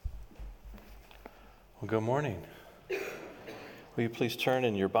Well, good morning. Will you please turn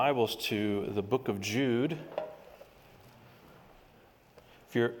in your Bibles to the book of Jude?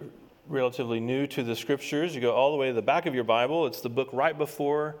 If you're relatively new to the scriptures, you go all the way to the back of your Bible. It's the book right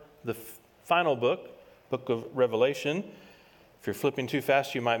before the final book of Revelation. If you're flipping too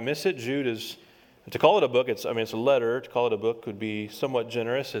fast, you might miss it. Jude is, to call it a book, it's a letter. To call it a book would be somewhat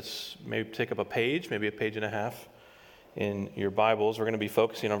generous. It's maybe take up a page, maybe a page and a half in your Bibles. We're going to be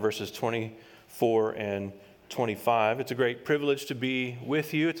focusing on verses 24 and 25. It's a great privilege to be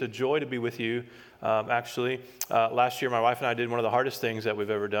with you. It's a joy to be with you. Last year, my wife and I did one of the hardest things that we've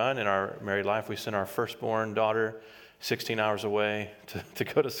ever done in our married life. We sent our firstborn daughter 16 hours away to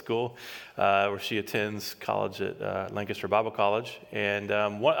go to school, where she attends college at Lancaster Bible College. And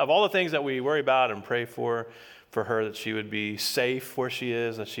one of all the things that we worry about and pray for her, that she would be safe where she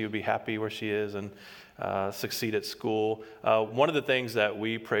is, that she would be happy where she is, and succeed at school. One of the things that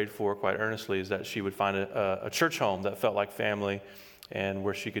we prayed for quite earnestly is that she would find a church home that felt like family and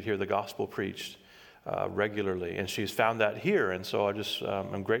where she could hear the gospel preached regularly. And she's found that here. And so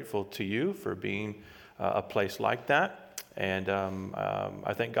I'm grateful to you for being a place like that. And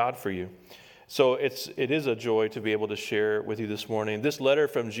I thank God for you. So it is a joy to be able to share with you this morning. This letter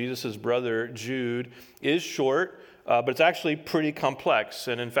from Jesus' brother Jude is short, but it's actually pretty complex.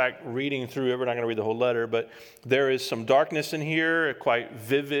 And in fact, reading through it, we're not going to read the whole letter, but there is some darkness in here, quite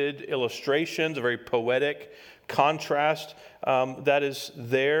vivid illustrations, a very poetic contrast that is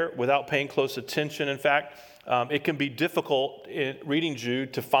there without paying close attention. In fact, it can be difficult in reading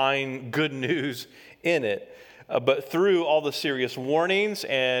Jude to find good news in it. But through all the serious warnings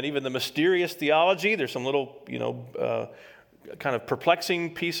and even the mysterious theology, there's some little, kind of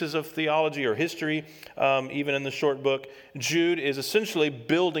perplexing pieces of theology or history, even in the short book. Jude is essentially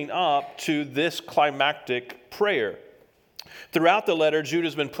building up to this climactic prayer. Throughout the letter, Jude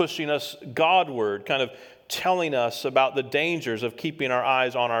has been pushing us Godward, kind of telling us about the dangers of keeping our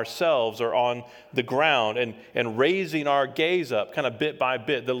eyes on ourselves or on the ground and raising our gaze up kind of bit by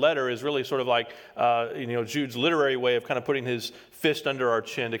bit. The letter is really sort of like, Jude's literary way of kind of putting his fist under our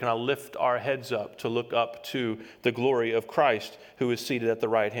chin to kind of lift our heads up, to look up to the glory of Christ who is seated at the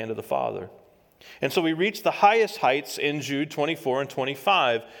right hand of the Father. And so we reach the highest heights in Jude 24 and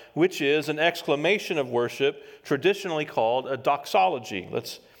 25, which is an exclamation of worship traditionally called a doxology.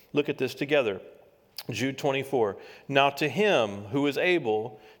 Let's look at this together. Jude 24, now to him who is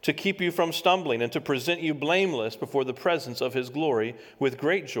able to keep you from stumbling and to present you blameless before the presence of his glory with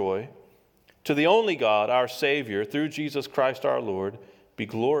great joy, to the only God, our Savior, through Jesus Christ our Lord, be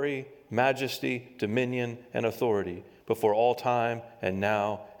glory, majesty, dominion, and authority before all time and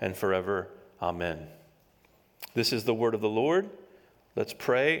now and forever. Amen. This is the word of the Lord. Let's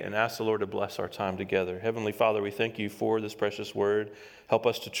pray and ask the Lord to bless our time together. Heavenly Father, we thank you for this precious word. Help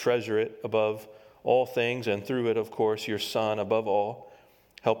us to treasure it above all things, and through it, of course, your Son above all.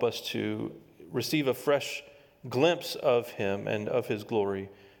 Help us to receive a fresh glimpse of him and of his glory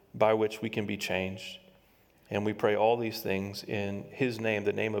by which we can be changed. And we pray all these things in his name,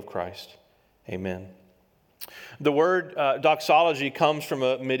 the name of Christ. Amen. The word doxology comes from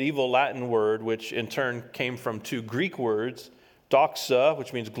a medieval Latin word, which in turn came from two Greek words, doxa,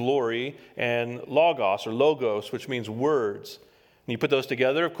 which means glory, and logos, which means words. And you put those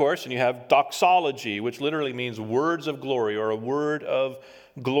together, of course, and you have doxology, which literally means words of glory or a word of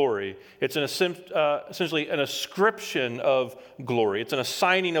glory. It's essentially an ascription of glory. It's an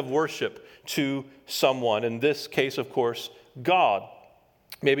assigning of worship to someone. In this case, of course, God.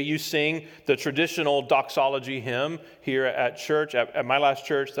 Maybe you sing the traditional doxology hymn here at church. At my last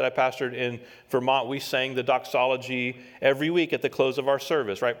church that I pastored in Vermont, we sang the doxology every week at the close of our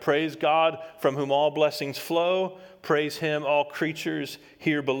service, right? Praise God from whom all blessings flow. Praise him, all creatures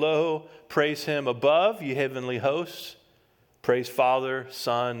here below. Praise him above, ye heavenly hosts. Praise Father,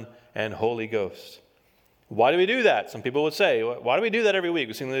 Son, and Holy Ghost. Why do we do that? Some people would say, why do we do that every week?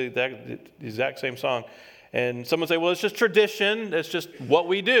 We sing the exact same song. And some would say, well, it's just tradition. It's just what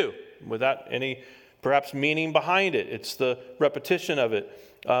we do without any perhaps meaning behind it. It's the repetition of it.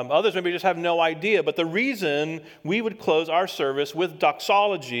 Others maybe just have no idea. But the reason we would close our service with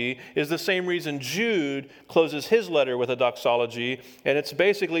doxology is the same reason Jude closes his letter with a doxology. And it's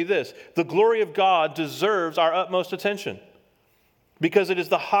basically this: the glory of God deserves our utmost attention because it is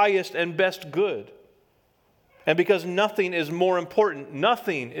the highest and best good. And because nothing is more important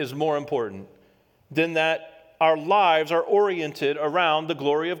than that our lives are oriented around the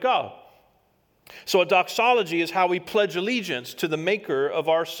glory of God. So a doxology is how we pledge allegiance to the maker of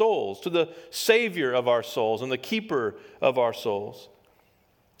our souls, to the Savior of our souls, and the keeper of our souls.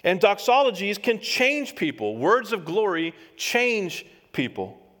 And doxologies can change people. Words of glory change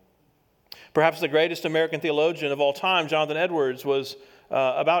people. Perhaps the greatest American theologian of all time, Jonathan Edwards, was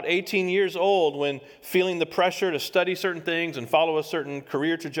about 18 years old when, feeling the pressure to study certain things and follow a certain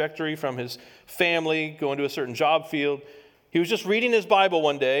career trajectory from his family, going to a certain job field, he was just reading his Bible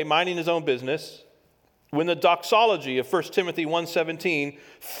one day, minding his own business, when the doxology of 1 Timothy 1:17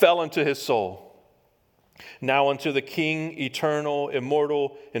 fell into his soul. Now unto the King, eternal,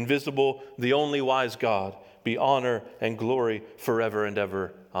 immortal, invisible, the only wise God, be honor and glory forever and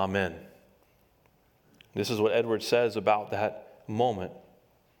ever. Amen. This is what Edwards says about that moment.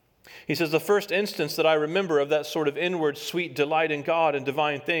 He says, the first instance that I remember of that sort of inward sweet delight in God and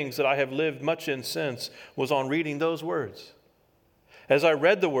divine things that I have lived much in since was on reading those words. As I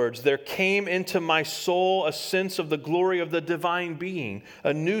read the words, there came into my soul a sense of the glory of the divine being,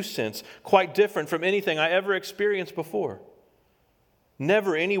 a new sense, quite different from anything I ever experienced before.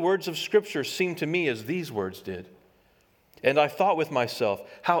 Never any words of Scripture seemed to me as these words did. And I thought with myself,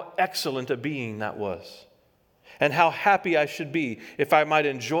 how excellent a being that was, and how happy I should be if I might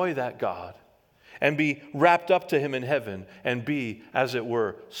enjoy that God and be wrapped up to Him in heaven and be, as it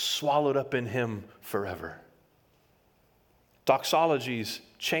were, swallowed up in Him forever. Doxologies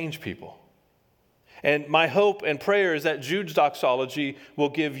change people. And my hope and prayer is that Jude's doxology will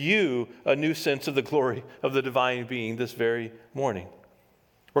give you a new sense of the glory of the divine being this very morning.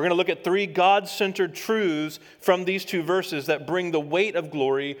 We're going to look at 3 God-centered truths from these 2 verses that bring the weight of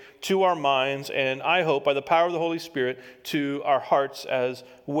glory to our minds, and I hope by the power of the Holy Spirit to our hearts as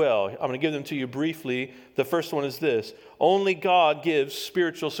well. I'm going to give them to you briefly. The first one is this: only God gives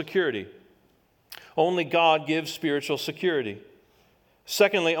spiritual security. Only God gives spiritual security.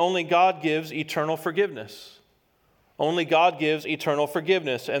 Secondly, only God gives eternal forgiveness. Only God gives eternal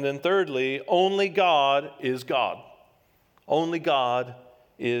forgiveness. And then thirdly, only God is God. Only God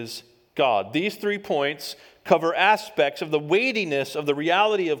is God. These 3 points cover aspects of the weightiness of the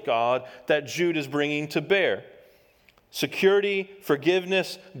reality of God that Jude is bringing to bear. Security,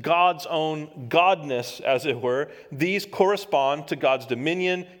 forgiveness, God's own godness, as it were. These correspond to God's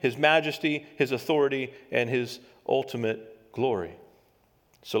dominion, His majesty, His authority, and His ultimate glory.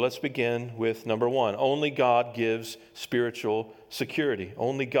 So let's begin with number 1. Only God gives spiritual security.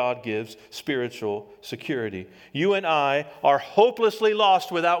 Only God gives spiritual security. You and I are hopelessly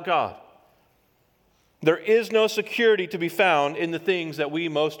lost without God. There is no security to be found in the things that we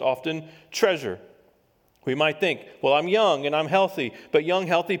most often treasure. We might think, well, I'm young and I'm healthy, but young,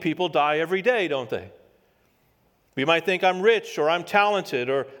 healthy people die every day, don't they? We might think I'm rich or I'm talented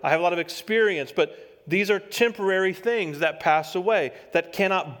or I have a lot of experience, but these are temporary things that pass away, that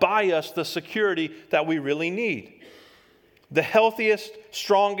cannot buy us the security that we really need. The healthiest,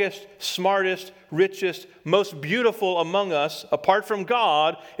 strongest, smartest, richest, most beautiful among us, apart from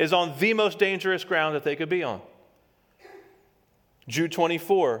God, is on the most dangerous ground that they could be on. Jude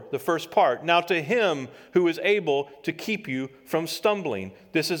 24, the first part. Now to Him who is able to keep you from stumbling.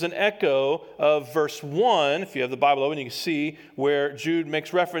 This is an echo of verse 1. If you have the Bible open, you can see where Jude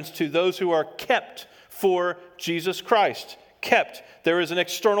makes reference to those who are kept for Jesus Christ. Kept. There is an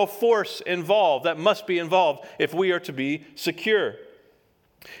external force involved that must be involved if we are to be secure.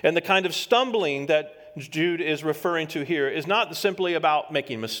 And the kind of stumbling that Jude is referring to here is not simply about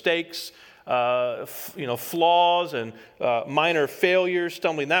making mistakes, flaws and minor failures,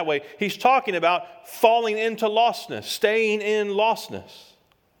 stumbling that way. He's talking about falling into lostness, staying in lostness.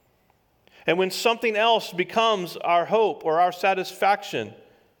 And when something else becomes our hope or our satisfaction,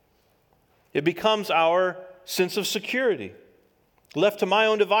 it becomes our sense of security. Left to my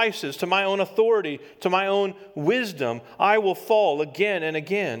own devices, to my own authority, to my own wisdom, I will fall again and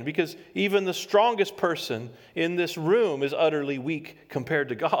again, because even the strongest person in this room is utterly weak compared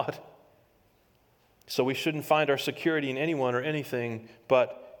to God. So we shouldn't find our security in anyone or anything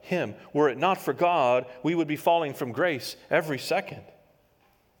but Him. Were it not for God, we would be falling from grace every second.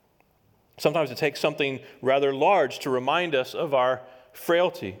 Sometimes it takes something rather large to remind us of our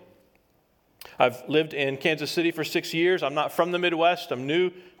frailty. I've lived in Kansas City for 6 years. I'm not from the Midwest. I'm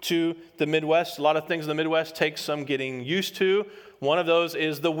new to the Midwest. A lot of things in the Midwest take some getting used to. One of those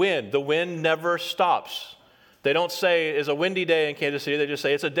is the wind. The wind never stops. They don't say it's a windy day in Kansas City. They just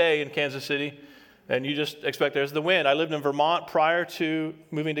say it's a day in Kansas City. And you just expect there's the wind. I lived in Vermont prior to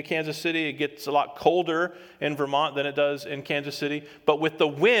moving to Kansas City. It gets a lot colder in Vermont than it does in Kansas City. But with the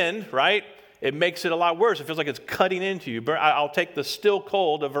wind, right, it makes it a lot worse. It feels like it's cutting into you. I'll take the still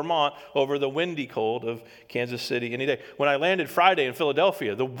cold of Vermont over the windy cold of Kansas City any day. When I landed Friday in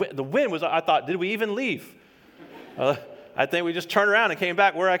Philadelphia, the wind was, I thought, did we even leave? I think we just turned around and came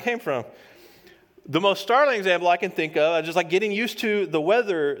back where I came from. The most startling example I can think of, just like getting used to the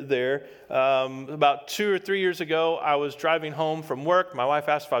weather there, about 2 or 3 years ago, I was driving home from work. My wife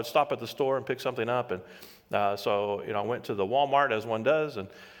asked if I would stop at the store and pick something up. And so I went to the Walmart, as one does. And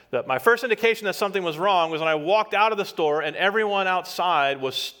my first indication that something was wrong was when I walked out of the store and everyone outside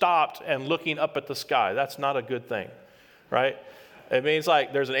was stopped and looking up at the sky. That's not a good thing, right? It means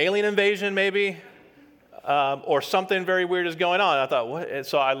like there's an alien invasion maybe. Or something very weird is going on. I thought, what? And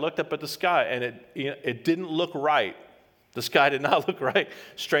so I looked up at the sky, and it didn't look right. The sky did not look right.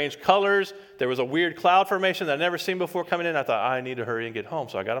 Strange colors. There was a weird cloud formation that I'd never seen before coming in. I thought, I need to hurry and get home.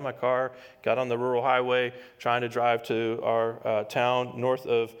 So I got in my car, got on the rural highway, trying to drive to our town north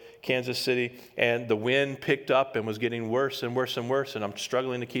of Kansas City, and the wind picked up and was getting worse and worse and worse, and I'm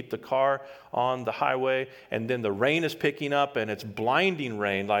struggling to keep the car on the highway, and then the rain is picking up, and it's blinding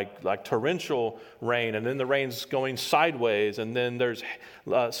rain, like torrential rain, and then the rain's going sideways, and then there's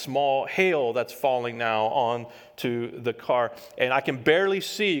small hail that's falling now onto the car, and I can barely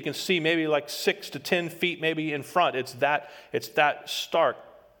see. You can see maybe like 6 to 10 feet maybe in front. It's that stark,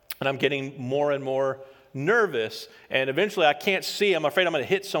 and I'm getting more and more nervous, and eventually I can't see. I'm afraid I'm going to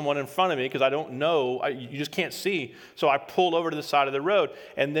hit someone in front of me because I don't know. You just can't see. So I pulled over to the side of the road,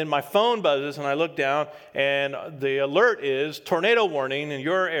 and then my phone buzzes, and I look down, and the alert is tornado warning in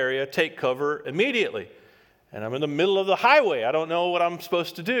your area. Take cover immediately. And I'm in the middle of the highway. I don't know what I'm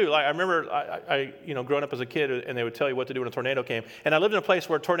supposed to do. Like I remember, I growing up as a kid, and they would tell you what to do when a tornado came. And I lived in a place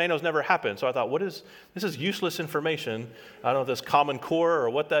where tornadoes never happened. So I thought, this is useless information. I don't know if that's Common Core or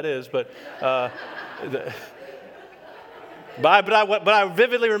what that is, but I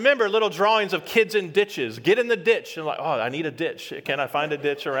vividly remember little drawings of kids in ditches. Get in the ditch. And I'm like, I need a ditch. Can I find a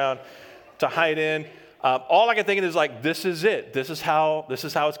ditch around to hide in? All I can think of is like, this is it. This is how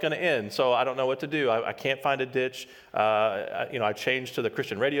it's going to end. So I don't know what to do. I can't find a ditch. I changed to the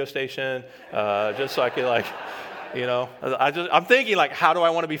Christian radio station just so I could I'm thinking like, how do I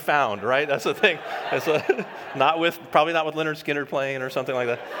want to be found? Right? That's the thing. Probably not with Leonard Skinner playing or something like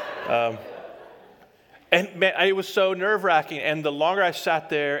that. And man, it was so nerve-wracking. And the longer I sat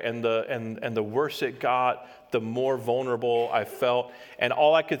there, and the worse it got, the more vulnerable I felt. And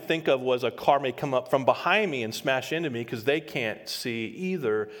all I could think of was a car may come up from behind me and smash into me because they can't see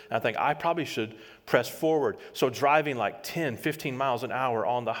either. And I think I probably should press forward. So driving like 10, 15 miles an hour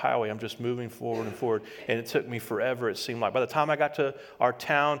on the highway, I'm just moving forward and forward. And it took me forever, it seemed like. By the time I got to our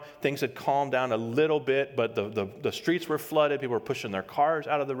town, things had calmed down a little bit, but the streets were flooded. People were pushing their cars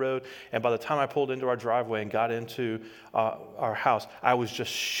out of the road. And by the time I pulled into our driveway and got into our house, I was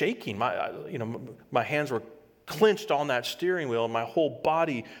just shaking. My hands were clenched on that steering wheel, and my whole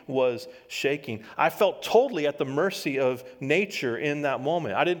body was shaking. I felt totally at the mercy of nature in that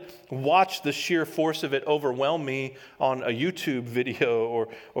moment. I didn't watch the sheer force of it overwhelm me on a YouTube video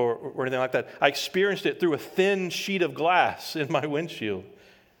or anything like that. I experienced it through a thin sheet of glass in my windshield,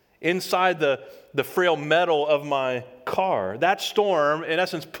 inside the frail metal of my car. That storm, in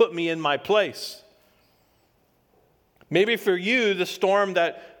essence, put me in my place. Maybe for you, the storm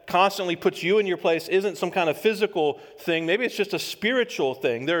that constantly puts you in your place isn't some kind of physical thing. Maybe it's just a spiritual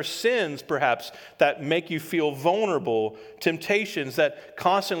thing. There are sins, perhaps, that make you feel vulnerable, temptations that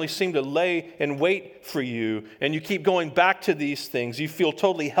constantly seem to lay in wait for you, and you keep going back to these things. You feel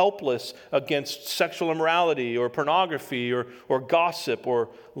totally helpless against sexual immorality or pornography or gossip or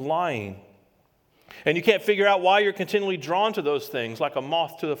lying. And you can't figure out why you're continually drawn to those things like a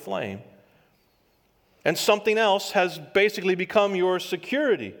moth to the flame. And something else has basically become your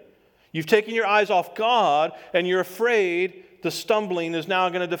security. You've taken your eyes off God, and you're afraid the stumbling is now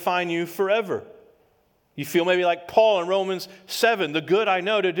going to define you forever. You feel maybe like Paul in Romans 7, the good I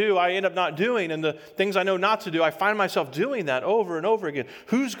know to do, I end up not doing, and the things I know not to do, I find myself doing that over and over again.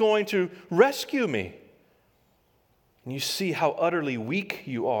 Who's going to rescue me? And you see how utterly weak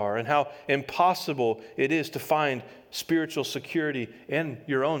you are and how impossible it is to find spiritual security in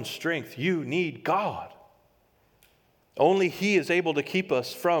your own strength. You need God. Only He is able to keep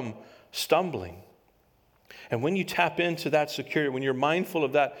us from stumbling. And when you tap into that security, when you're mindful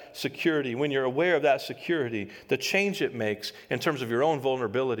of that security, when you're aware of that security, the change it makes in terms of your own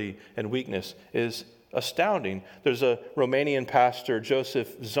vulnerability and weakness is astounding. There's a Romanian pastor,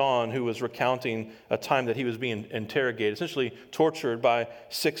 Joseph Zahn, who was recounting a time that he was being interrogated, essentially tortured by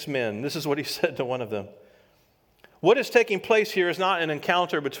 6 men. This is what he said to one of them. What is taking place here is not an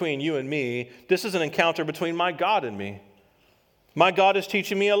encounter between you and me. This is an encounter between my God and me. My God is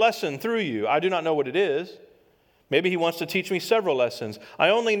teaching me a lesson through you. I do not know what it is. Maybe He wants to teach me several lessons. I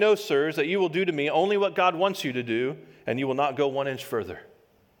only know, sirs, that you will do to me only what God wants you to do, and you will not go 1 inch further,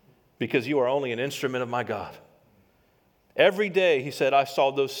 because you are only an instrument of my God. Every day, he said, I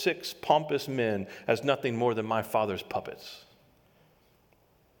saw those 6 pompous men as nothing more than my father's puppets.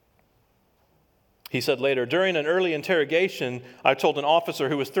 He said later, during an early interrogation, I told an officer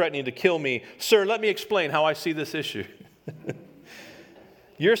who was threatening to kill me, "Sir, let me explain how I see this issue.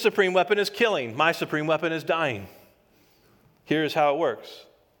 Your supreme weapon is killing. My supreme weapon is dying. Here's how it works.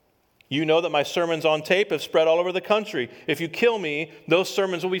 You know that my sermons on tape have spread all over the country. If you kill me, those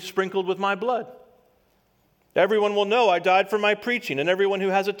sermons will be sprinkled with my blood. Everyone will know I died for my preaching, and everyone who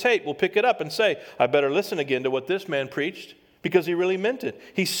has a tape will pick it up and say, I better listen again to what this man preached, because he really meant it.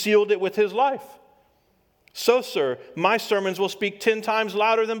 He sealed it with his life. So, sir, my sermons will speak 10 times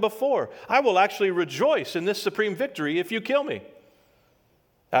louder than before. I will actually rejoice in this supreme victory if you kill me."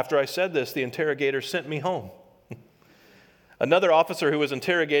 After I said this, the interrogator sent me home. Another officer who was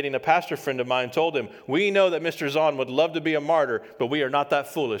interrogating a pastor friend of mine told him, "We know that Mr. Zahn would love to be a martyr, but we are not that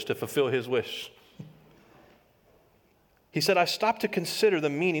foolish to fulfill his wish." He said, I stopped to consider the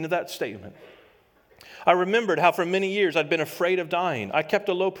meaning of that statement. I remembered how for many years I'd been afraid of dying. I kept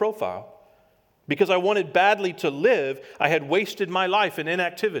a low profile. Because I wanted badly to live, I had wasted my life in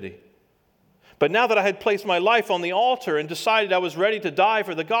inactivity. But now that I had placed my life on the altar and decided I was ready to die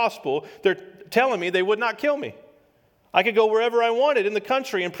for the gospel, they're telling me they would not kill me. I could go wherever I wanted in the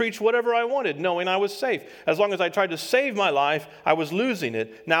country and preach whatever I wanted, knowing I was safe. As long as I tried to save my life, I was losing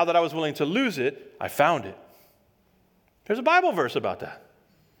it. Now that I was willing to lose it, I found it. There's a Bible verse about that.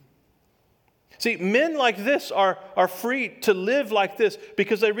 See, men like this are free to live like this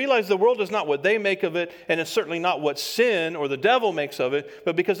because they realize the world is not what they make of it, and it's certainly not what sin or the devil makes of it,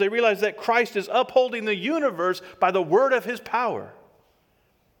 but because they realize that Christ is upholding the universe by the word of his power.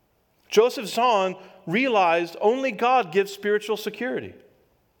 Joseph Zahn realized only God gives spiritual security.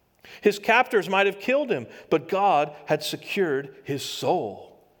 His captors might have killed him, but God had secured his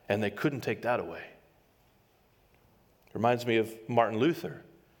soul, and they couldn't take that away. Reminds me of Martin Luther.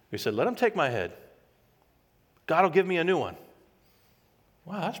 He said, let him take my head. God will give me a new one.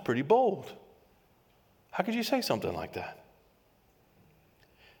 Wow, that's pretty bold. How could you say something like that?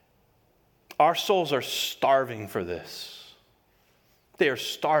 Our souls are starving for this. They are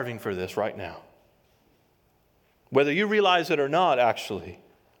starving for this right now. Whether you realize it or not, actually,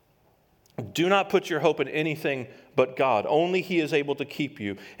 do not put your hope in anything but God. Only He is able to keep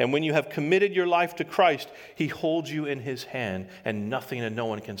you. And when you have committed your life to Christ, He holds you in His hand, and nothing and no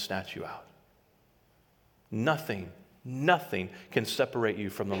one can snatch you out. Nothing can separate you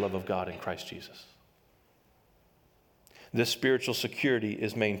from the love of God in Christ Jesus. This spiritual security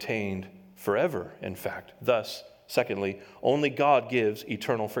is maintained forever, in fact. Thus, secondly, only God gives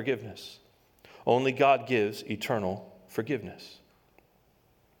eternal forgiveness. Only God gives eternal forgiveness.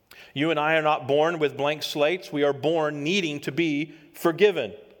 You and I are not born with blank slates. We are born needing to be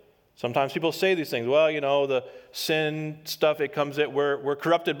forgiven. Sometimes people say these things. Well, the sin stuff, it comes that we're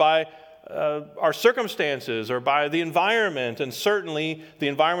corrupted by our circumstances or by the environment. And certainly the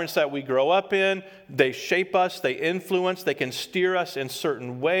environments that we grow up in, they shape us, they influence, they can steer us in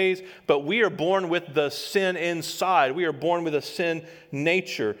certain ways. But we are born with the sin inside. We are born with a sin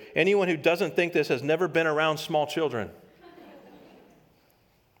nature. Anyone who doesn't think this has never been around small children.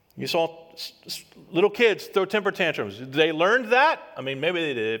 You saw little kids throw temper tantrums. They learned that? I mean, maybe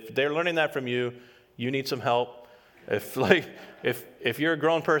they did. If they're learning that from you, you need some help. If you're a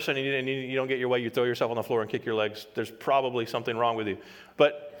grown person and you don't get your way, you throw yourself on the floor and kick your legs, there's probably something wrong with you.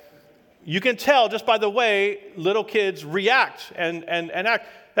 But you can tell just by the way little kids react and act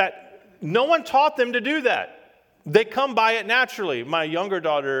that no one taught them to do that. They come by it naturally. My younger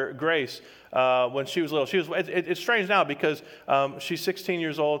daughter, Grace, when she was little, it's strange now because she's 16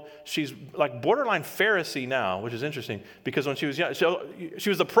 years old. She's like borderline Pharisee now, which is interesting because when she was young, she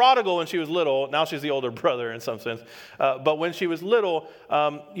was the prodigal when she was little. Now she's the older brother in some sense. But when she was little,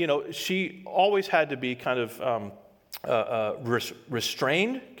 she always had to be kind of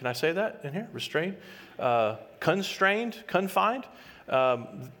restrained. Can I say that in here? Restrained? Confined?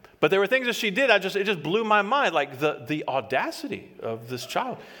 But there were things that she did, it just blew my mind, like the audacity of this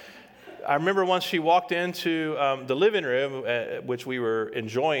child. I remember once she walked into the living room, which we were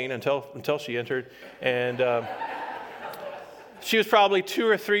enjoying until she entered, and she was probably 2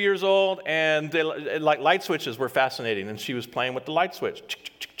 or 3 years old, and light switches were fascinating, and she was playing with the light switch,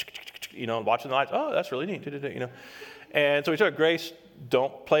 watching the lights. Oh, that's really neat, And so we told her, Grace,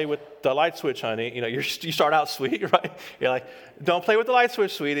 don't play with the light switch, honey. You start out sweet, right? You're like, don't play with the light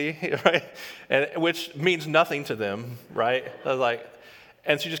switch, sweetie, right? And which means nothing to them, right? I was like,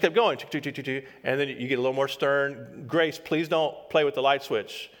 and she just kept going, and then you get a little more stern. Grace, please don't play with the light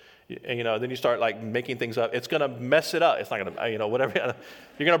switch. Then you start like making things up. It's gonna mess it up. It's not gonna, whatever.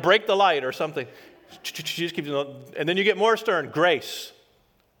 You're gonna break the light or something. She just keeps, and then you get more stern. Grace.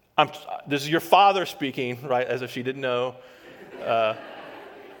 This is your father speaking, right? As if she didn't know.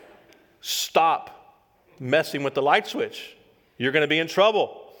 Stop messing with the light switch. You're going to be in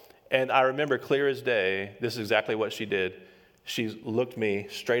trouble. And I remember clear as day, this is exactly what she did. She looked me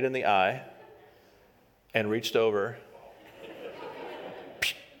straight in the eye and reached over.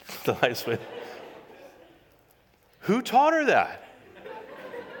 The light switch. Who taught her that?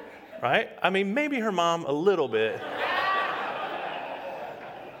 Right? I mean, maybe her mom a little bit.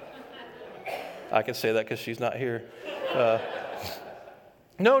 I can say that because she's not here.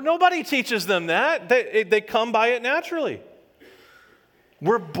 No, nobody teaches them that. They come by it naturally.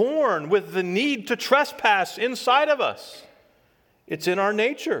 We're born with the need to trespass inside of us. It's in our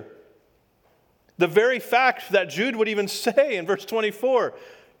nature. The very fact that Jude would even say in verse 24,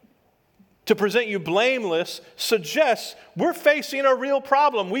 to present you blameless, suggests we're facing a real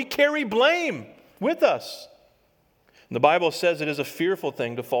problem. We carry blame with us. And the Bible says it is a fearful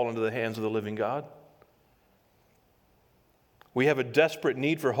thing to fall into the hands of the living God. We have a desperate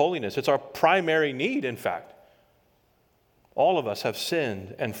need for holiness. It's our primary need, in fact. All of us have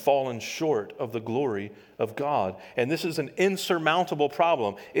sinned and fallen short of the glory of God. And this is an insurmountable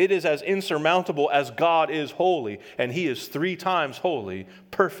problem. It is as insurmountable as God is holy, and He is 3 times holy,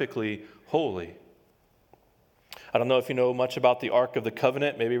 perfectly holy. I don't know if you know much about the Ark of the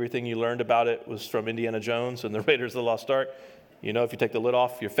Covenant. Maybe everything you learned about it was from Indiana Jones and the Raiders of the Lost Ark. You know, if you take the lid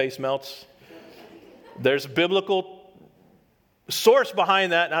off, your face melts. There's biblical source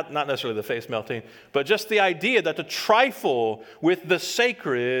behind that, not necessarily the face melting, but just the idea that to trifle with the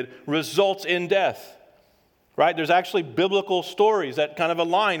sacred results in death. Right? There's actually biblical stories that kind of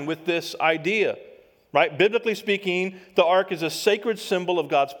align with this idea. Right? Biblically speaking, the ark is a sacred symbol of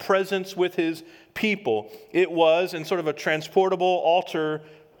God's presence with His people. It was in sort of a transportable altar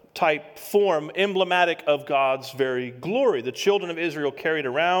type form, emblematic of God's very glory. The children of Israel carried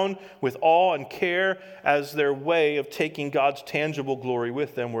around with awe and care as their way of taking God's tangible glory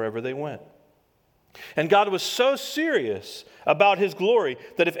with them wherever they went. And God was so serious about His glory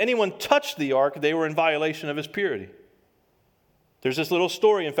that if anyone touched the ark, they were in violation of His purity. There's this little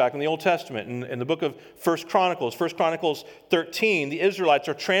story, in fact, in the Old Testament, in the book of 1 Chronicles 13, the Israelites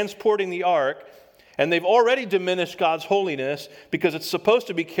are transporting the ark, and they've already diminished God's holiness because it's supposed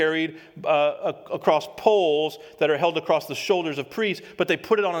to be carried across poles that are held across the shoulders of priests, but they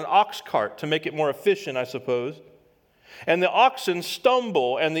put it on an ox cart to make it more efficient, I suppose. And the oxen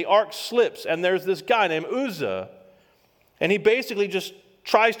stumble, and the ark slips, and there's this guy named Uzzah, and he basically just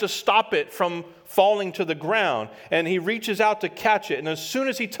tries to stop it from falling to the ground, and he reaches out to catch it, and as soon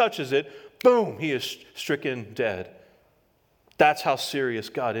as he touches it, boom, he is stricken dead. That's how serious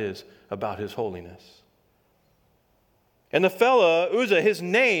God is about His holiness. And the fella, Uzzah, his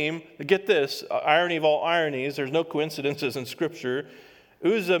name, get this, irony of all ironies, there's no coincidences in Scripture,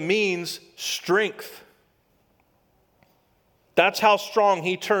 Uzzah means strength. That's how strong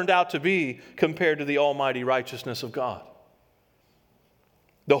he turned out to be compared to the almighty righteousness of God.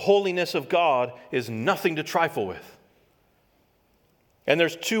 The holiness of God is nothing to trifle with. And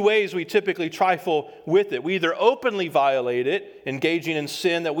there's 2 ways we typically trifle with it. We either openly violate it, engaging in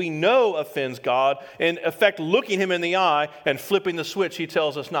sin that we know offends God, in effect looking Him in the eye and flipping the switch He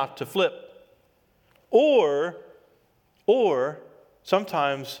tells us not to flip. Or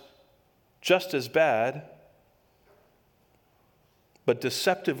sometimes just as bad, but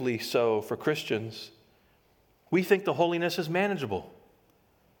deceptively so for Christians, we think the holiness is manageable,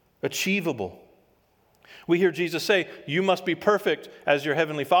 achievable. We hear Jesus say, you must be perfect as your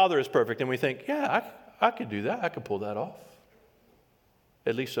heavenly Father is perfect. And we think, yeah, I could do that. I could pull that off.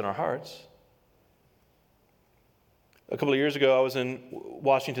 At least in our hearts. A couple of years ago, I was in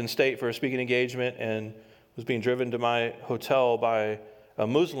Washington State for a speaking engagement and was being driven to my hotel by a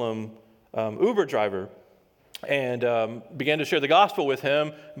Muslim Uber driver and began to share the gospel with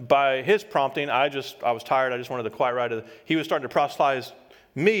him. By his prompting, I was tired. I just wanted the quiet ride. He was starting to proselytize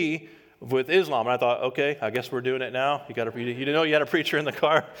me with Islam. And I thought, okay, I guess we're doing it now. You didn't know you had a preacher in the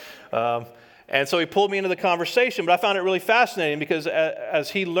car. And so he pulled me into the conversation. But I found it really fascinating because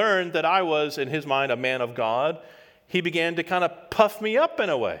as he learned that I was, in his mind, a man of God, he began to kind of puff me up in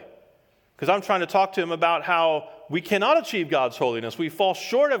a way. Because I'm trying to talk to him about how we cannot achieve God's holiness. We fall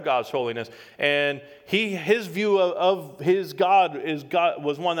short of God's holiness. And his view of his God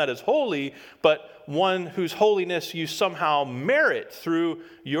was one that is holy, but one whose holiness you somehow merit through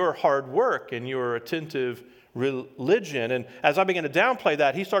your hard work and your attentive religion. And as I began to downplay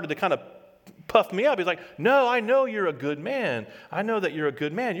that, he started to kind of puff me up. He's like, no, I know you're a good man. I know that you're a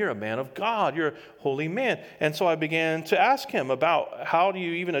good man. You're a man of God. You're a holy man. And so I began to ask him about how do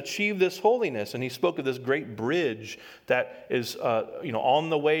you even achieve this holiness? And he spoke of this great bridge that is, on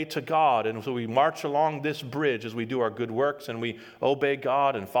the way to God. And so we march along this bridge as we do our good works and we obey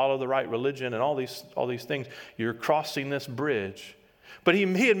God and follow the right religion and all these things. You're crossing this bridge. But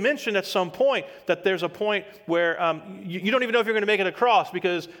he had mentioned at some point that there's a point where you don't even know if you're going to make it across,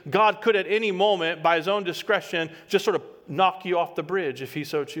 because God could at any moment, by his own discretion, just sort of knock you off the bridge if he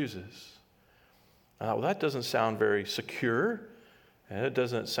so chooses. Well, that doesn't sound very secure, and it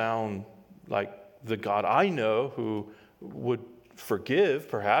doesn't sound like the God I know who would forgive,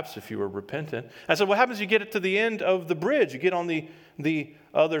 perhaps, if you were repentant. I said, what happens if you get it to the end of the bridge? You get on the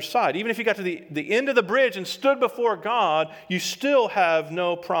other side. Even if you got to the end of the bridge and stood before God, you still have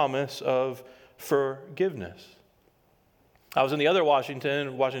no promise of forgiveness. I was in the other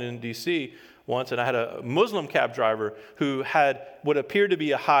Washington, D.C. once, and I had a Muslim cab driver who had what appeared to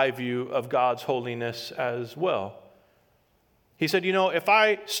be a high view of God's holiness as well. He said, if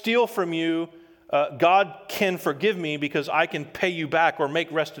I steal from you, God can forgive me because I can pay you back or make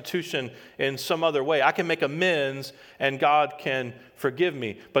restitution in some other way. I can make amends and God can forgive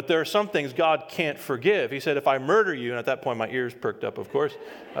me. But there are some things God can't forgive. He said, if I murder you, and at that point my ears perked up, of course.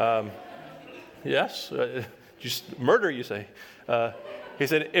 Yes, just murder, you say. He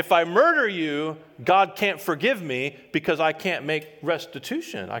said, if I murder you, God can't forgive me because I can't make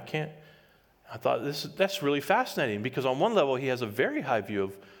restitution. I thought that's really fascinating, because on one level he has a very high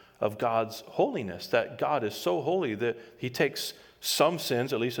view of God's holiness, that God is so holy that he takes some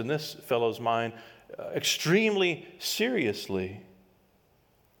sins, at least in this fellow's mind, extremely seriously.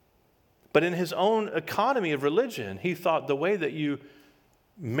 But in his own economy of religion, he thought the way that you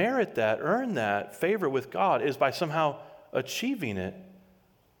merit that, earn that favor with God, is by somehow achieving it.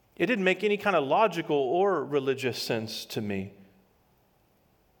 It didn't make any kind of logical or religious sense to me.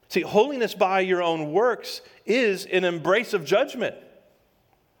 See, holiness by your own works is an embrace of judgment.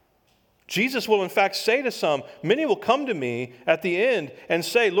 Jesus will in fact say to some, many will come to me at the end and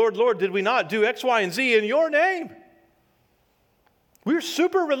say, Lord, Lord, did we not do X, Y, and Z in your name? We're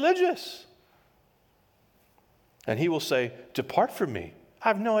super religious. And he will say, depart from me. I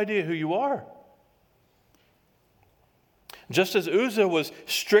have no idea who you are. Just as Uzzah was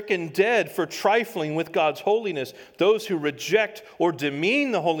stricken dead for trifling with God's holiness, those who reject or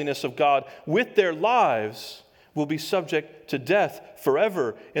demean the holiness of God with their lives will be subject to death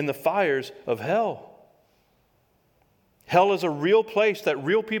forever in the fires of hell. Hell is a real place that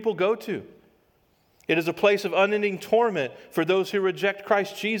real people go to. It is a place of unending torment for those who reject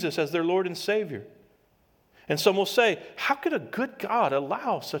Christ Jesus as their Lord and Savior. And some will say, how could a good God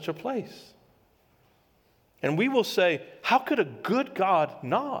allow such a place? And we will say, how could a good God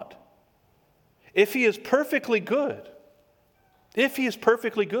not? If he is perfectly good, if his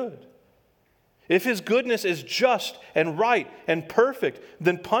goodness is just and right and perfect,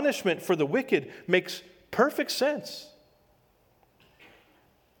 then punishment for the wicked makes perfect sense.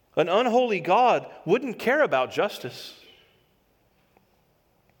 An unholy God wouldn't care about justice.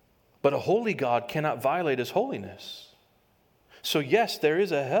 But a holy God cannot violate his holiness. So yes, there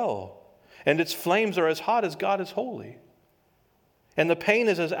is a hell, and its flames are as hot as God is holy. And the pain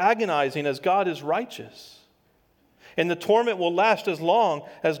is as agonizing as God is righteous. And the torment will last as long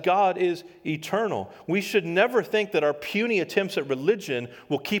as God is eternal. We should never think that our puny attempts at religion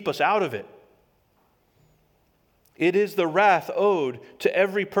will keep us out of it. It is the wrath owed to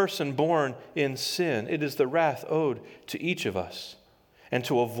every person born in sin. It is the wrath owed to each of us. And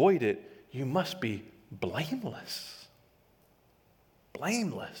to avoid it, you must be blameless.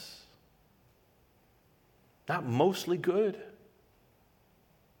 Blameless. Not mostly good.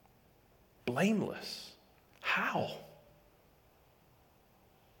 Blameless. How?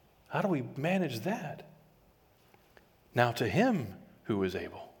 How do we manage that? Now to him who is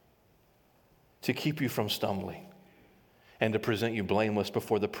able to keep you from stumbling and to present you blameless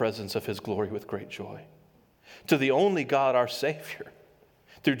before the presence of his glory with great joy. To the only God, our Savior,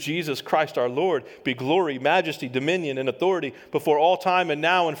 through Jesus Christ our Lord, be glory, majesty, dominion, and authority before all time and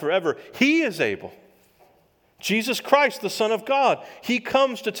now and forever. He is able. Jesus Christ, the Son of God, he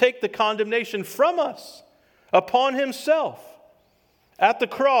comes to take the condemnation from us upon himself. At the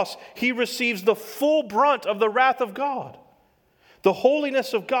cross, he receives the full brunt of the wrath of God. The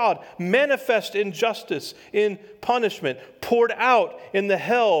holiness of God manifest in justice, in punishment, poured out in the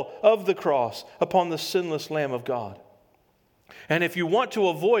hell of the cross upon the sinless Lamb of God. And if you want to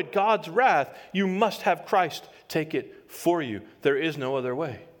avoid God's wrath, you must have Christ take it for you. There is no other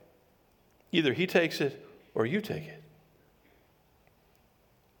way. Either he takes it or you take it.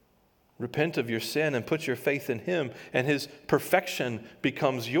 Repent of your sin and put your faith in him, and his perfection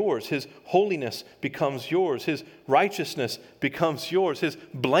becomes yours. His holiness becomes yours. His righteousness becomes yours. His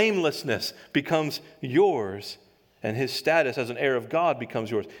blamelessness becomes yours. And his status as an heir of God becomes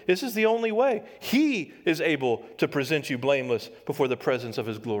yours. This is the only way. He is able to present you blameless before the presence of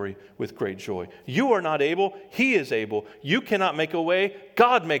his glory with great joy. You are not able. He is able. You cannot make a way.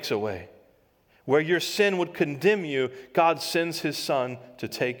 God makes a way. Where your sin would condemn you, God sends his Son to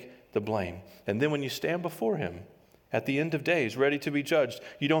take the blame. And then when you stand before him at the end of days, ready to be judged,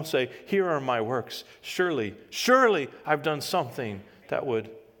 you don't say, here are my works. Surely I've done something that would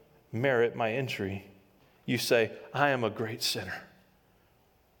merit my entry. You say, I am a great sinner.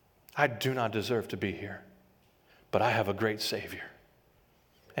 I do not deserve to be here, but I have a great Savior,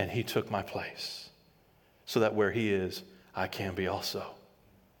 and he took my place so that where he is, I can be also.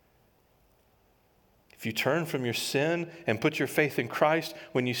 If you turn from your sin and put your faith in Christ,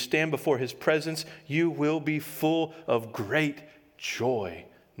 when you stand before his presence, you will be full of great joy.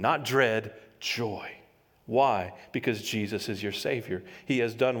 Not dread, joy. Why? Because Jesus is your Savior. He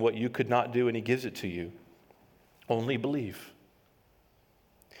has done what you could not do, and he gives it to you. Only believe.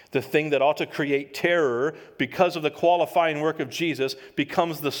 The thing that ought to create terror because of the qualifying work of Jesus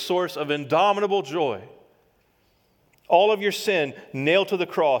becomes the source of indomitable joy. All of your sin nailed to the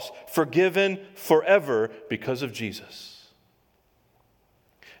cross, forgiven forever because of Jesus.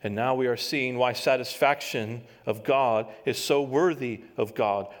 And now we are seeing why satisfaction of God is so worthy of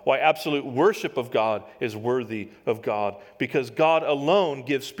God, why absolute worship of God is worthy of God, because God alone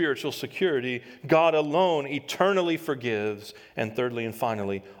gives spiritual security, God alone eternally forgives, and thirdly and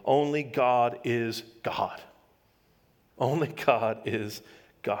finally, only God is God. Only God is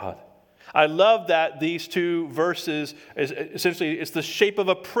God. I love that these two verses, essentially, it's the shape of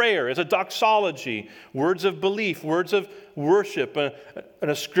a prayer. It's a doxology, words of belief, words of worship, an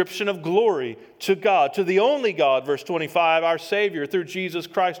ascription of glory to God, to the only God, verse 25, our Savior, through Jesus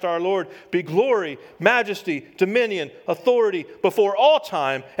Christ our Lord, be glory, majesty, dominion, authority before all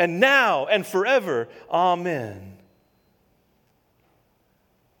time, and now and forever. Amen.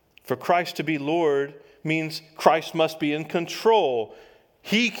 For Christ to be Lord means Christ must be in control.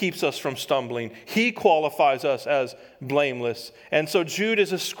 He keeps us from stumbling. He qualifies us as blameless. And so Jude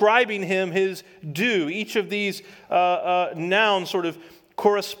is ascribing him his due. Each of these nouns sort of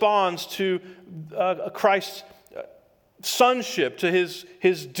corresponds to Christ's sonship, to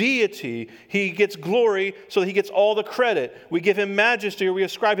his deity. He gets glory, so he gets all the credit. We give him majesty, or we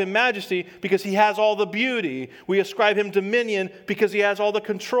ascribe him majesty because he has all the beauty. We ascribe him dominion because he has all the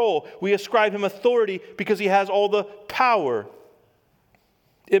control. We ascribe him authority because he has all the power.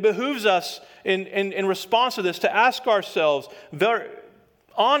 It behooves us in response to this to ask ourselves very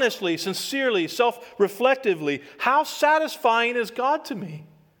honestly, sincerely, self-reflectively, how satisfying is God to me?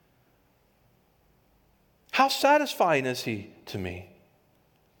 How satisfying is he to me?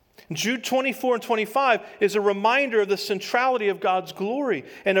 Jude 24 and 25 is a reminder of the centrality of God's glory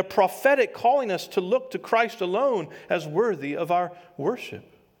and a prophetic calling us to look to Christ alone as worthy of our worship.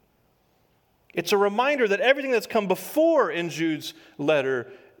 It's a reminder that everything that's come before in Jude's letter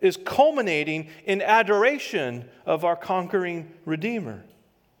is culminating in adoration of our conquering Redeemer.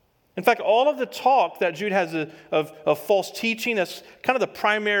 In fact, all of the talk that Jude has of false teaching, that's kind of the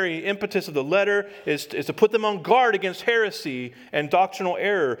primary impetus of the letter, is to put them on guard against heresy and doctrinal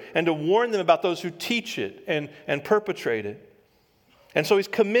error, and to warn them about those who teach it and perpetrate it. And so he's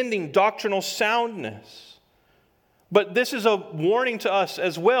commending doctrinal soundness. But this is a warning to us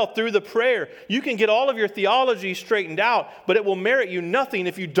as well through the prayer. You can get all of your theology straightened out, but it will merit you nothing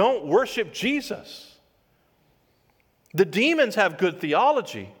if you don't worship Jesus. The demons have good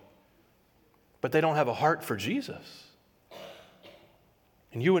theology, but they don't have a heart for Jesus.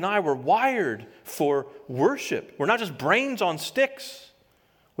 And you and I were wired for worship. We're not just brains on sticks.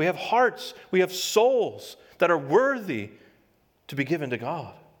 We have hearts, we have souls that are worthy to be given to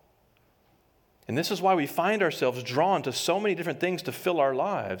God. And this is why we find ourselves drawn to so many different things to fill our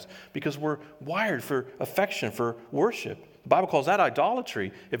lives, because we're wired for affection, for worship. The Bible calls that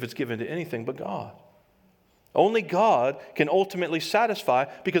idolatry if it's given to anything but God. Only God can ultimately satisfy,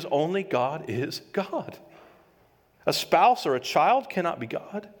 because only God is God. A spouse or a child cannot be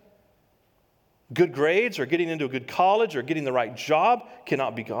God. Good grades or getting into a good college or getting the right job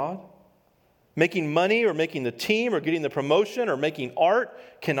cannot be God. Making money or making the team or getting the promotion or making art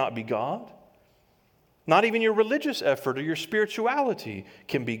cannot be God. Not even your religious effort or your spirituality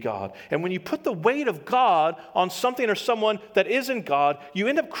can be God. And when you put the weight of God on something or someone that isn't God, you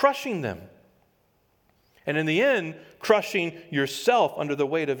end up crushing them. And in the end, crushing yourself under the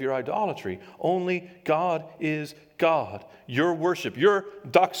weight of your idolatry. Only God is God. Your worship, your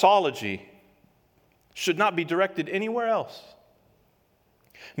doxology should not be directed anywhere else.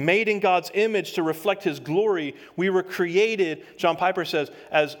 Made in God's image to reflect His glory, we were created, John Piper says,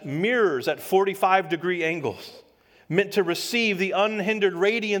 as mirrors at 45-degree angles, meant to receive the unhindered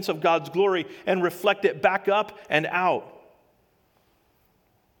radiance of God's glory and reflect it back up and out.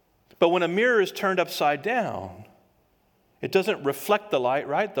 But when a mirror is turned upside down, it doesn't reflect the light,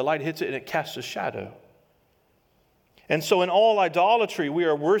 right? The light hits it and it casts a shadow. And so in all idolatry, we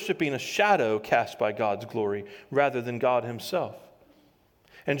are worshiping a shadow cast by God's glory rather than God Himself.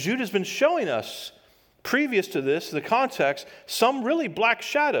 And Jude has been showing us, previous to this, the context, some really black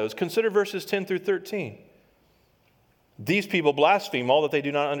shadows. Consider verses 10 through 13. These people blaspheme all that they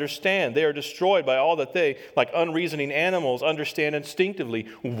do not understand. They are destroyed by all that they, like unreasoning animals, understand instinctively.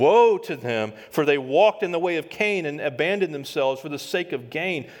 Woe to them, for they walked in the way of Cain and abandoned themselves for the sake of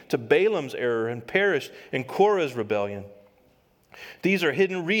gain to Balaam's error and perished in Korah's rebellion. These are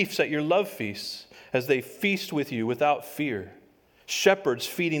hidden reefs at your love feasts as they feast with you without fear. Shepherds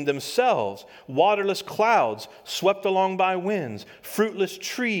feeding themselves, waterless clouds swept along by winds, fruitless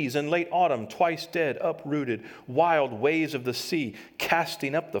trees in late autumn, twice dead, uprooted, wild waves of the sea,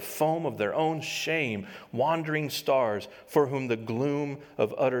 casting up the foam of their own shame, wandering stars for whom the gloom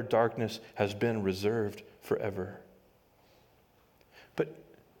of utter darkness has been reserved forever. But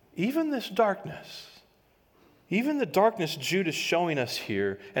even this darkness, even the darkness Jude is showing us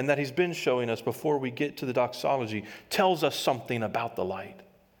here and that he's been showing us before we get to the doxology tells us something about the light.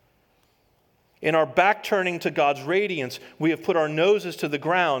 In our back turning to God's radiance, we have put our noses to the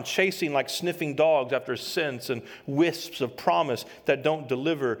ground, chasing like sniffing dogs after scents and wisps of promise that don't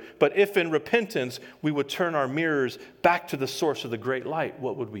deliver. But if in repentance we would turn our mirrors back to the source of the great light,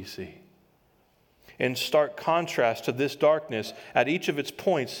 what would we see? In stark contrast to this darkness, at each of its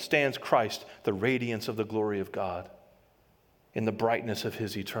points stands Christ, the radiance of the glory of God, in the brightness of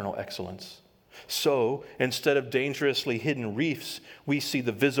His eternal excellence. So, instead of dangerously hidden reefs, we see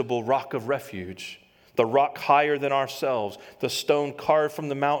the visible rock of refuge, the rock higher than ourselves, the stone carved from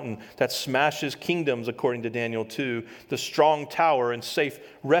the mountain that smashes kingdoms, according to Daniel 2, the strong tower and safe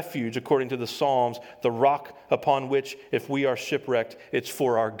refuge, according to the Psalms, the rock upon which, if we are shipwrecked, it's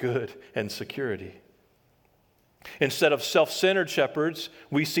for our good and security. Instead of self-centered shepherds,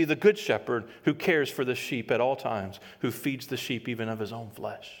 we see the good shepherd who cares for the sheep at all times, who feeds the sheep even of his own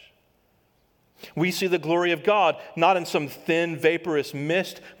flesh. We see the glory of God not in some thin, vaporous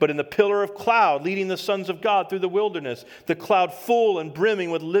mist, but in the pillar of cloud leading the sons of God through the wilderness, the cloud full and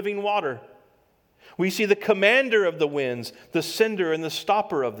brimming with living water. We see the commander of the winds, the sender and the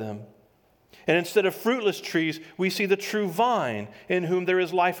stopper of them. And instead of fruitless trees, we see the true vine, in whom there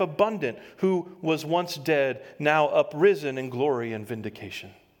is life abundant, who was once dead, now uprisen in glory and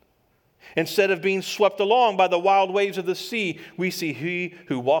vindication. Instead of being swept along by the wild waves of the sea, we see He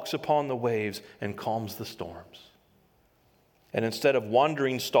who walks upon the waves and calms the storms. And instead of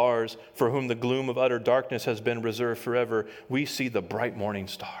wandering stars, for whom the gloom of utter darkness has been reserved forever, we see the bright morning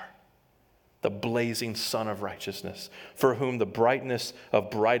star, the blazing sun of righteousness, for whom the brightness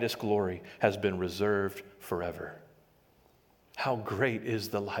of brightest glory has been reserved forever. How great is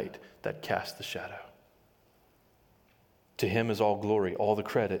the light that casts the shadow. To Him is all glory, all the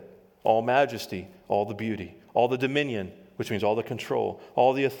credit, all majesty, all the beauty, all the dominion, which means all the control,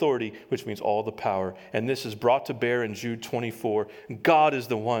 all the authority, which means all the power. And this is brought to bear in Jude 24. God is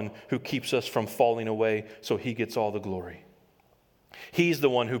the one who keeps us from falling away, so He gets all the glory. He's the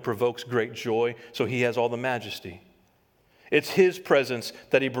one who provokes great joy, so He has all the majesty. It's His presence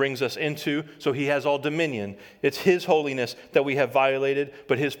that He brings us into, so He has all dominion. It's His holiness that we have violated,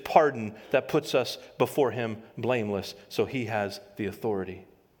 but His pardon that puts us before Him blameless, so He has the authority.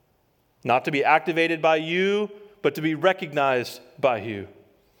 Not to be activated by you, but to be recognized by you.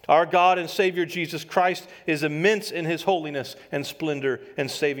 Our God and Savior Jesus Christ is immense in His holiness and splendor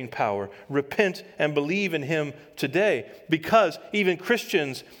and saving power. Repent and believe in Him today, because even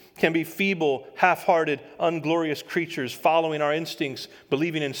Christians can be feeble, half-hearted, unglorious creatures following our instincts,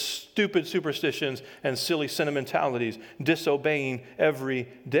 believing in stupid superstitions and silly sentimentalities, disobeying every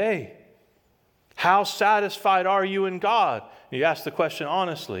day. How satisfied are you in God? You ask the question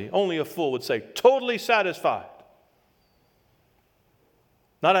honestly. Only a fool would say, totally satisfied.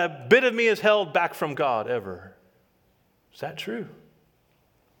 Not a bit of me is held back from God ever. Is that true?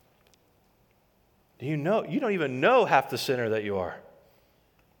 Do you know? You don't even know half the sinner that you are.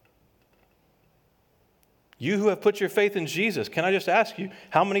 You who have put your faith in Jesus, can I just ask you,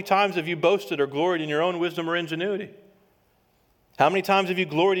 how many times have you boasted or gloried in your own wisdom or ingenuity? How many times have you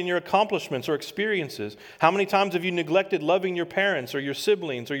gloried in your accomplishments or experiences? How many times have you neglected loving your parents or your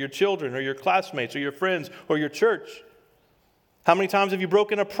siblings or your children or your classmates or your friends or your church? How many times have you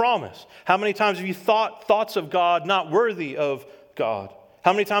broken a promise? How many times have you thought thoughts of God not worthy of God?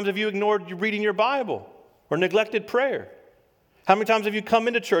 How many times have you ignored reading your Bible or neglected prayer? How many times have you come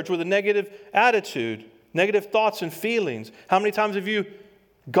into church with a negative attitude, negative thoughts and feelings? How many times have you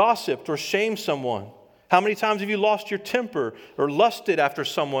gossiped or shamed someone? How many times have you lost your temper or lusted after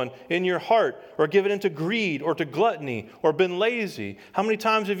someone in your heart or given into greed or to gluttony or been lazy? How many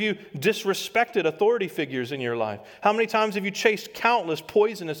times have you disrespected authority figures in your life? How many times have you chased countless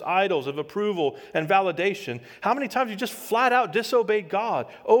poisonous idols of approval and validation? How many times have you just flat out disobeyed God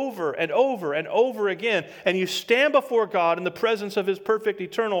over and over and over again, and you stand before God in the presence of His perfect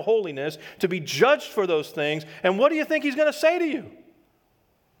eternal holiness to be judged for those things, and what do you think He's going to say to you?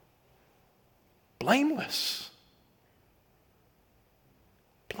 Blameless.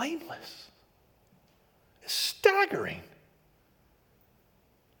 Blameless. It's staggering.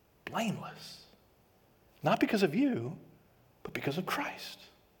 Blameless. Not because of you, but because of Christ.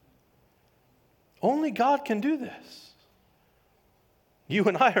 Only God can do this. You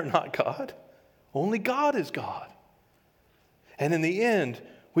and I are not God. Only God is God. And in the end,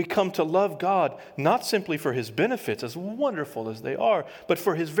 we come to love God not simply for His benefits, as wonderful as they are, but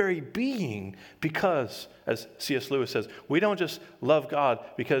for His very being. Because, as C.S. Lewis says, we don't just love God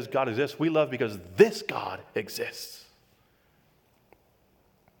because God exists. We love because this God exists.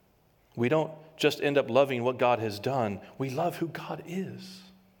 We don't just end up loving what God has done. We love who God is.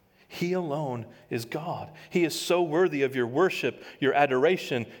 He alone is God. He is so worthy of your worship, your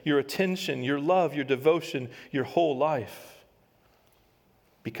adoration, your attention, your love, your devotion, your whole life.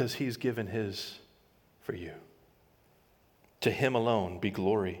 Because He's given His for you. To Him alone be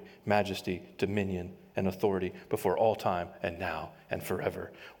glory, majesty, dominion, and authority before all time and now and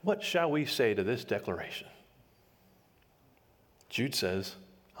forever. What shall we say to this declaration? Jude says,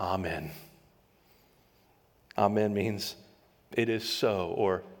 Amen. Amen means it is so,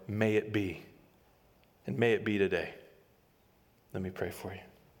 or may it be. And may it be today. Let me pray for you.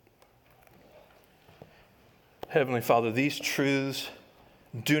 Heavenly Father, these truths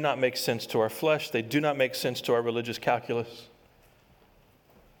do not make sense to our flesh. They do not make sense to our religious calculus.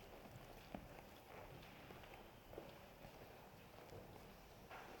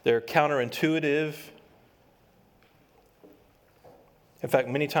 They're counterintuitive. In fact,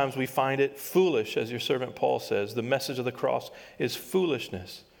 many times we find it foolish, as your servant Paul says. The message of the cross is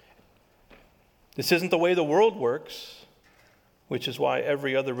foolishness. This isn't the way the world works, which is why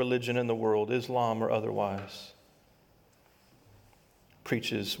every other religion in the world, Islam or otherwise,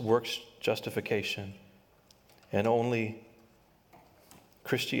 preaches works justification, and only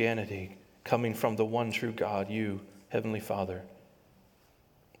Christianity, coming from the one true God, you, Heavenly Father,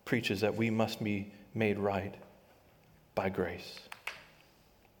 preaches that we must be made right by grace.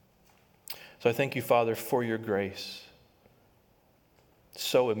 So I thank you, Father, for your grace,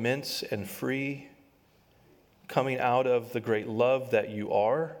 so immense and free, coming out of the great love that you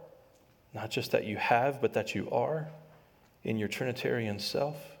are, not just that you have, but that you are, in your Trinitarian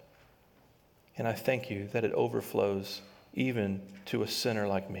self. And I thank you that it overflows even to a sinner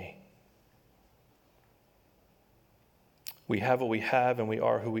like me. We have what we have and we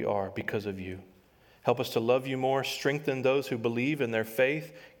are who we are because of you. Help us to love you more, strengthen those who believe in their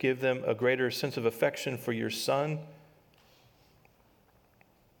faith, give them a greater sense of affection for your Son.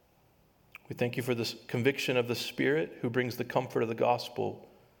 We thank you for this conviction of the Spirit who brings the comfort of the gospel.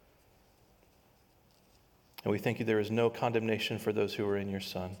 And we thank you there is no condemnation for those who are in your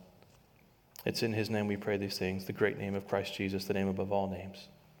Son. It's in His name we pray these things, the great name of Christ Jesus, the name above all names.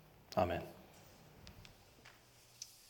 Amen.